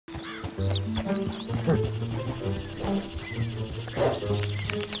இப்போ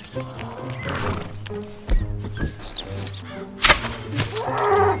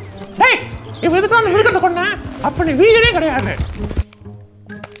எதுக்கு அந்த விழுக்கத்தை கொண்டேன்? அப்ப நீ வீகனே கிடையாது.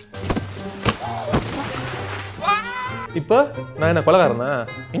 இப்போ நான் என்ன கொலைகாரனா?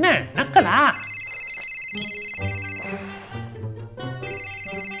 என்ன நக்கலா?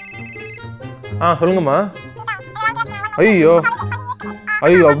 சொல்லுங்கம்மா. ஐயோ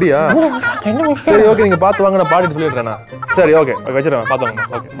ஐயோ அப்படியா? சரி ஓகே, நீங்க பார்த்து வாங்க, நான் பாட்டி சொல்லிடுறேண்ணா. சரி ஓகே வச்சிடறேன், பார்த்து வாங்க.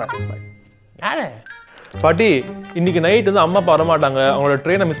 ஓகே பாய் பாய். யாரு பாட்டி? இன்னைக்கு நைட் வந்து அம்மா அப்பா வரமாட்டாங்க, அவங்களோட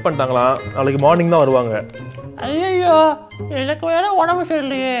ட்ரெயினை மிஸ் பண்ணிட்டாங்களாம். நாளைக்கு மார்னிங் தான் வருவாங்க. ஐயோ எனக்கு வேற உடம்பு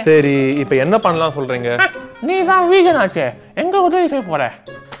சரியில்லையே. சரி இப்போ என்ன பண்ணலாம் சொல்றீங்க? நீ தான் வீகன் ஆச்சே, எங்க உதவி செய்ய போற?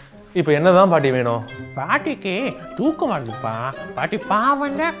 இப்போ என்னதான் பாட்டி வேணும்? பாட்டிக்கு தூக்கம் வருதுப்பா. பாட்டி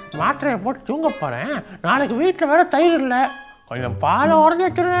பாவங்க மாத்திரையை போட்டு தூங்க போறேன். நாளைக்கு வீட்டில் வேற தயிர் இல்லை, கொஞ்சம் பாலை உடஞ்சி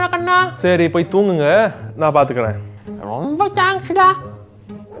வச்சிருந்தேன் கண்ணா. சரி போய் தூங்குங்க, நான் பார்த்துக்கிறேன். ரொம்ப தேங்க்ஸ்டா.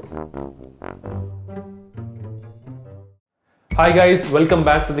 Hi guys, welcome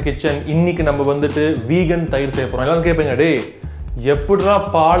back to the kitchen. இன்னைக்கு நம்ம வந்துட்டு வீகன் தயிர் செய்ய போகிறோம். எல்லாரும் கேட்பீங்க, டே எப்படிடா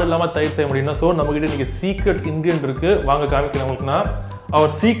பால் இல்லாமல் தயிர் செய்ய முடியும்னா? ஸோ நம்மகிட்ட இன்னைக்கு சீக்ரெட் இன்க்ரீடியன்ட் இருக்குது, வாங்க காமிக்கிறேன் உங்களுக்குன்னா.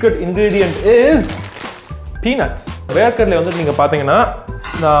 அவர் சீக்ரெட் இன்க்ரீடியன்ட் இஸ் பீனட்ஸ். வேர்க்கடலை வந்துட்டு நீங்கள் பார்த்தீங்கன்னா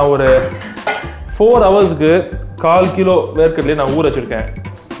நான் ஒரு 4 ஹவர்ஸ்க்கு 1/4 கிலோ வேர்க்கடலையை நான் ஊற வச்சுருக்கேன்.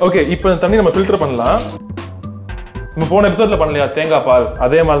 ஓகே, இப்போ இந்த தண்ணி நம்ம ஃபில்டர் பண்ணலாம். நம்ம போன எபிசோட்ல பண்ணலையா தேங்காய் பால்,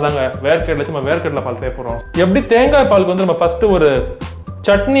 அதே மாதிரி தாங்க வேர்க்கடலை நம்ம வேர்க்கடலை பால் செய்ய போகிறோம். எப்படி தேங்காய் பாலுக்கு வந்து நம்ம ஃபர்ஸ்ட் ஒரு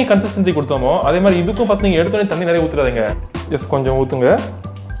சட்னி கன்சிஸ்டன்சி கொடுத்தோமோ, அதே மாதிரி இதுக்கும் ஃபர்ஸ்ட் நீங்கள் எடுத்தோடனே தண்ணி நிறைய ஊற்றுறாதீங்க. ஜஸ்ட் கொஞ்சம் ஊற்றுங்க,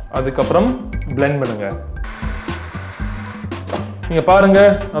 அதுக்கப்புறம் பிளெண்ட் பண்ணுங்க. நீங்கள் பாருங்க,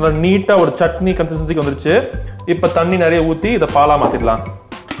 நல்லா நீட்டாக ஒரு சட்னி கன்சிஸ்டன்சிக்கு வந்துருச்சு. இப்போ தண்ணி நிறைய ஊற்றி இதை பாலாக மாற்றிடலாம்.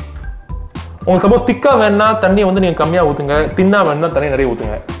 உங்களுக்கு சப்போஸ் திக்காக வேணுன்னா தண்ணியை வந்து நீங்கள் கம்மியாக ஊற்றுங்க, தின்னா வேணுன்னா தண்ணி நிறைய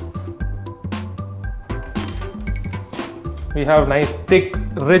ஊற்றுங்க. We have nice thick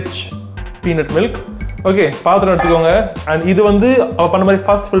rich peanut milk. Okay, பாத்திரம் எடுத்துக்கோங்க. அண்ட் இது வந்து அவ பண்ண மாதிரி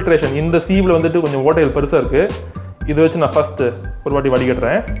ஃபர்ஸ்ட் ஃபில்ட்ரேஷன். இந்த சீவில் வந்துட்டு கொஞ்சம் ஓட்டைகள் பெருசாக இருக்குது, இதை வச்சு நான் ஃபர்ஸ்ட் ஒரு வாட்டி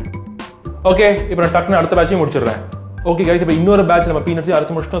வடிகட்டுறேன். ஓகே, இப்போ நான் டக்குன்னு அடுத்த பேட்சையும் முடிச்சிடுறேன். ஓகே கைஸ், இப்போ இன்னொரு பேட்ச் நம்ம பீனட்ஸையும்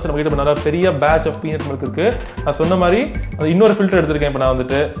அரைச்சி முடிச்சிட்டோம். நம்ம கிட்ட நல்லா பெரிய பேட்ச் ஆஃப் பீனட் மில்க் இருக்குது. நான் சொன்ன மாதிரி அது இன்னொரு ஃபில்டர் எடுத்திருக்கேன். இப்போ நான்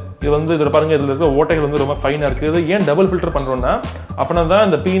வந்துட்டு இது வந்து இதில் பாருங்கள், இதில் இருக்கிற ஓட்டைகள் வந்து ரொம்ப ஃபைனாக இருக்குது. இது ஏன் டபுள் ஃபில்டர் பண்ணுறோன்னா, அப்படின்னா தான்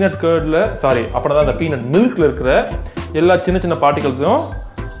இந்த பீனட் கர்டில் அப்படின்னா தான் இந்த பீனட் மில்கில் இருக்கிற எல்லா சின்ன சின்ன பார்ட்டிகல்ஸும்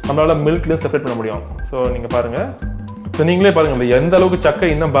நம்மளால் மில்க்லேயும் செப்பரேட் பண்ண முடியும். ஸோ நீங்கள் பாருங்கள், ஸோ நீங்களே பாருங்கள் இந்த எந்த அளவுக்கு சக்கை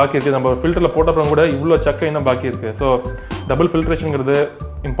இன்னும் பாக்கி இருக்குது. நம்ம ஃபில்டரில் போட்டப்பறம் கூட இவ்வளோ சக்கை இன்னும் பாக்கி இருக்குது. ஸோ டபுள் ஃபில்ட்ரேஷனுங்கிறது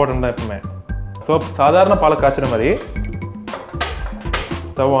இம்பார்ட்டன்ட் தான் எப்பவுமே. ஸோ சாதாரண பாலை காய்ச்சுற மாதிரி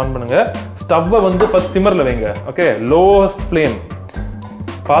ஸ்டவ் ஆன் பண்ணுங்கள். ஸ்டவ்வை வந்து ஃபர்ஸ்ட் சிம்மரில் வைங்க. ஓகே, லோவஸ்ட் ஃப்ளேம்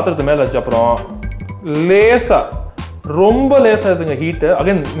பாத்திரத்து மேலே வச்சு அப்புறம் லேசாக, ரொம்ப லேசாக இருக்குங்க ஹீட்டு.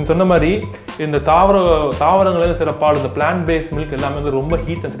 அகைன் நீங்கள் சொன்ன மாதிரி இந்த தாவரங்களில் சில பால், இந்த பிளான்ட் பேஸ்ட் மில்க் எல்லாமே வந்து ரொம்ப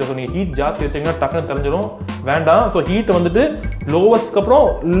ஹீட் சென்சிட்டிவ். ஸோ நீங்கள் ஹீட் ஜாஸ்தி வச்சிங்கன்னா டக்குன்னு தெரிஞ்சிடும், வேண்டாம். ஸோ ஹீட்டை வந்துட்டு லோவஸ்ட்க்கு அப்புறம்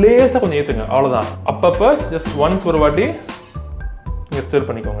லேசாக கொஞ்சம் ஏற்றுங்க, அவ்வளோதான். அப்பப்போ ஜஸ்ட் ஒன்ஸ் ஒரு வாட்டி நீங்கள் ஸ்டிர்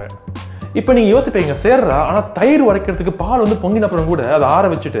பண்ணிக்கோங்க. இப்போ நீங்கள் யோசிப்பீங்க, சேர்றா ஆனால் தயிர் உரைக்கிறதுக்கு பால் வந்து பொங்கின அப்புறம் கூட அதை ஆற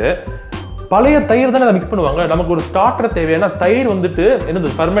வச்சுட்டு பழைய தயிர் தானே அதை மிக்ஸ் பண்ணுவாங்க. நமக்கு ஒரு ஸ்டார்டர் தேவையான தயிர் வந்துட்டு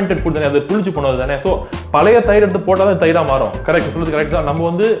என்னது ஃபர்மெண்டட் ஃபுட் தானே, அது புளிச்சு போனது தானே. ஸோ பழைய தயிர் எடுத்து போட்டால் தான் தயிராக மாறும். கரெக்ட், சொல்லுறது கரெக்ட் தான். நம்ம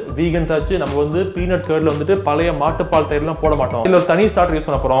வந்து வீகன்ஸ் ஆச்சு, நம்ம வந்து பீனட் கர்டில் வந்துட்டு பழைய மாட்டுப்பால் தயிர்லாம் போட மாட்டோம். இதில் ஒரு தனி ஸ்டார்டர் யூஸ்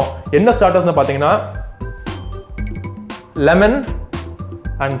பண்ண போகிறோம். என்ன ஸ்டார்டர்ஸ்னு பார்த்தீங்கன்னா லெமன்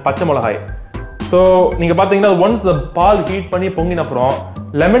அண்ட் பச்சை மிளகாய். ஸோ நீங்கள் பார்த்தீங்கன்னா ஒன்ஸ் இந்த பால் ஹீட் பண்ணி பொங்கின அப்புறம்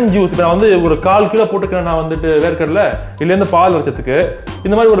லெமன் ஜூஸ், இப்போ நான் வந்து ஒரு 1/4 கிலோ போட்டுக்கிறேன் நான் வந்துட்டு வேர்க்கடலை இதுலேருந்து பால் வச்சதுக்கு.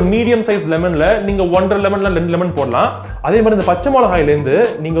 இந்த மாதிரி ஒரு மீடியம் சைஸ் லெமனில் நீங்கள் 1.5 லெமன்லாம் 2 லெமன் போடலாம். அதே மாதிரி இந்த பச்சை மிளகாயிலேருந்து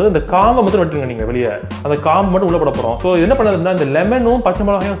நீங்கள் வந்து இந்த காம்பை மட்டும் வெட்டுங்க, நீங்கள் வெளியே அந்த காம்பு மட்டும் உள்ள போட போகிறோம். ஸோ என்ன பண்ணதுன்னா இந்த லெமனும் பச்சை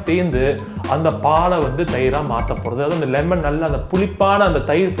மிளகாயும் சேர்ந்து அந்த பாலை வந்து தயிராக மாற்ற போகிறது. அதாவது இந்த லெமன் நல்லா அந்த புளிப்பான அந்த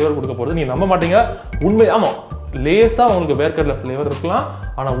தயிர் ஃப்ளேவர் கொடுக்க போகிறது. நீங்கள் நம்ப மாட்டீங்க, உண்மை. ஆமாம், லேசாக உங்களுக்கு வேர்க்கடலை ஃப்ளேவர் இருக்கலாம்,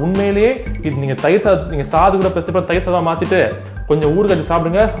 ஆனால் உண்மையிலேயே இது நீங்கள் தயிர் சாதம், நீங்கள் சாது கூட பெஸ்ட் தயிர் சாதம் மாற்றிட்டு கொஞ்சம் ஊறுகாய்ச்சி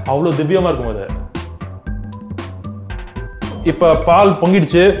சாப்பிடுங்க, அவ்வளோ திவ்யமாக இருக்கும் அது. இப்போ பால்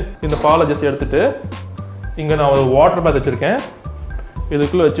பொங்கிடுச்சு. இந்த பாலை ஜஸ்ட் எடுத்துட்டு இங்கே நான் ஒரு வாட்டர் பேத் வச்சுருக்கேன்,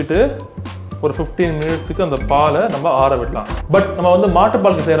 இதுக்குள்ளே வச்சுட்டு ஒரு 15 மினிட்ஸுக்கு அந்த பாலை நம்ம ஆற விடலாம். பட் நம்ம வந்து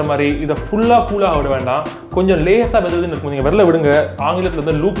மாட்டுப்பாலுக்கு செய்கிற மாதிரி இதை ஃபுல்லாக கூலாக விட வேண்டாம், கொஞ்சம் லேசாக வெதுன்னு இருக்கும். நீங்கள் வெளில விடுங்க, ஆங்கிலத்தில்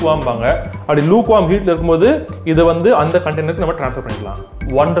வந்து லூக் வாம்பாங்க. அப்படி லூக் வாம் ஹீட்டில் இருக்கும்போது இதை வந்து அந்த கண்டெய்னருக்கு நம்ம ட்ரான்ஸ்ஃபர் பண்ணிக்கலாம்.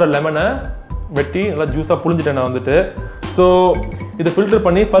 1.5 லெமனை வெட்டி நல்லா ஜூஸாக புளிஞ்சிட்டேன் நான் வந்துட்டு. ஸோ இதை ஃபில்டர்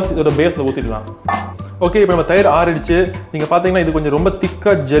பண்ணி ஃபர்ஸ்ட் இதோட பேஸில் ஊற்றிடலாம். ஓகே, இப்போ நம்ம தயிர் ஆறிடுச்சு. நீங்கள் பார்த்தீங்கன்னா இது கொஞ்சம் ரொம்ப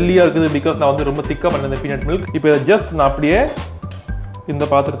திக்காக ஜெல்லியாக இருக்குது, பிகாஸ் நான் வந்து ரொம்ப திக்காக பண்ணேன் பீனட் மில்க். இப்போ இதை ஜஸ்ட் நான் அப்படியே இந்த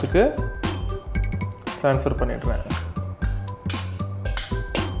பாத்திரத்துக்கு ட்ரான்ஸ்ஃபர் பண்ணிடுறேன்.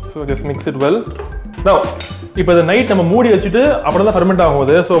 So just mix it well. No இப்போ இந்த நைட் நம்ம மூடி வச்சுட்டு அப்புறம் தான் ஃபெர்மெண்ட்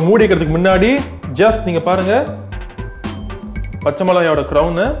ஆகுது. ஸோ மூடி வைக்கிறதுக்கு முன்னாடி ஜஸ்ட் நீங்கள் பாருங்கள், பச்சை மிளகாயோட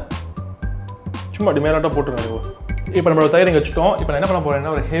க்ரௌனு சும்மா அப்படி மேலாட்டம் போட்டுருங்க. இப்போ நம்மளோட தயிர் இங்கே வச்சுட்டோம். இப்போ நான் என்ன பண்ண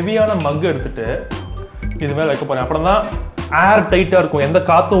போகிறேன்னா ஒரு ஹெவியான மக்கு எடுத்துட்டு இது மேலே வைக்க போகிறேன். அப்புறம் தான் ஏர் டைட்டாக இருக்கும், எந்த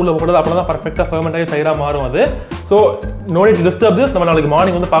காற்றும் உள்ள போகிறது. அப்புறம் தான் பர்ஃபெக்டாக ஃபெர்மெண்ட் ஆகி தயிராக மாறும் அது. So no need disturb this. நம்ம நாளைக்கு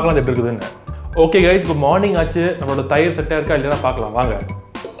மார்னிங் வந்து பார்க்கலாம் எப்படி இருக்குதுன்னு. ஓகே கைஸ், இப்போ மார்னிங் ஆச்சு. நம்மளோட தயிர் செட்டாக இருக்கா இல்லைன்னா பார்க்கலாம் வாங்க.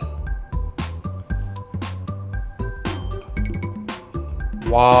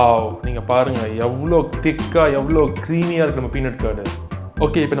 வாவ், நீங்கள் பாருங்கள் எவ்வளோ திக்காக எவ்வளோ க்ரீமியாக இருக்குது நம்ம பீனட் கர்டு.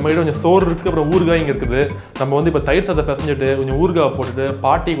 ஓகே, இப்போ நம்ம கிட்ட கொஞ்சம் சோறு இருக்குது, அப்புறம் ஊறுகாய் இங்கே இருக்குது. நம்ம வந்து இப்போ தயிர் சாதத்தை பிசைஞ்சிட்டு கொஞ்சம் ஊறுகாய் போட்டுட்டு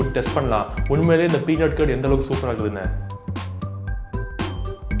பாட்டி கொஞ்சம் டெஸ்ட் பண்ணலாம் உண்மையிலேயே இந்த பீனட் கர்டு எந்த அளவுக்கு சூப்பராக இருக்குதுன்னு.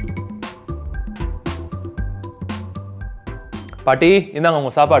 பாட்டி இந்தாங்க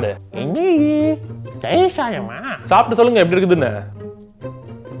உங்க சாப்பாடு. என்ன தயிர் சாதமா? சாப்பிட்டு சொல்லுங்க எப்படி இருக்குதுன்னு.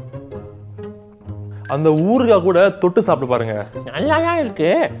 அந்த ஊறுகாய் கூட தொட்டு சாப்பிட்டு பாருங்க. நல்லா தான்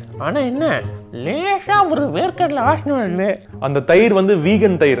இருக்கு. ஆனா என்ன லேசா ஒரு வேர்க்கடலை வாசனை வருது. அந்த தயிர் வந்து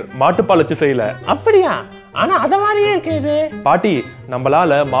வீகன் தயிர், மாட்டுப்பால் வச்சு செய்யல. அப்படியா? ஆனா அத மாதிரியே இருக்குது. பாட்டி,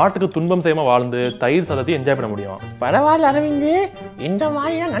 நம்மளால மாட்டுக்கு துன்பம் செய்யாம வாழ்ந்து தயிர் சாதத்தை என்ஜாய் பண்ண முடியும். பரவாயில்ல அரவிந்த், இந்த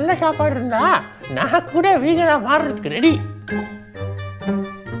மாதிரியா நல்ல சாப்பாடு இருந்தா நான் கூட வீகனா மாறுறதுக்கு ரெடி.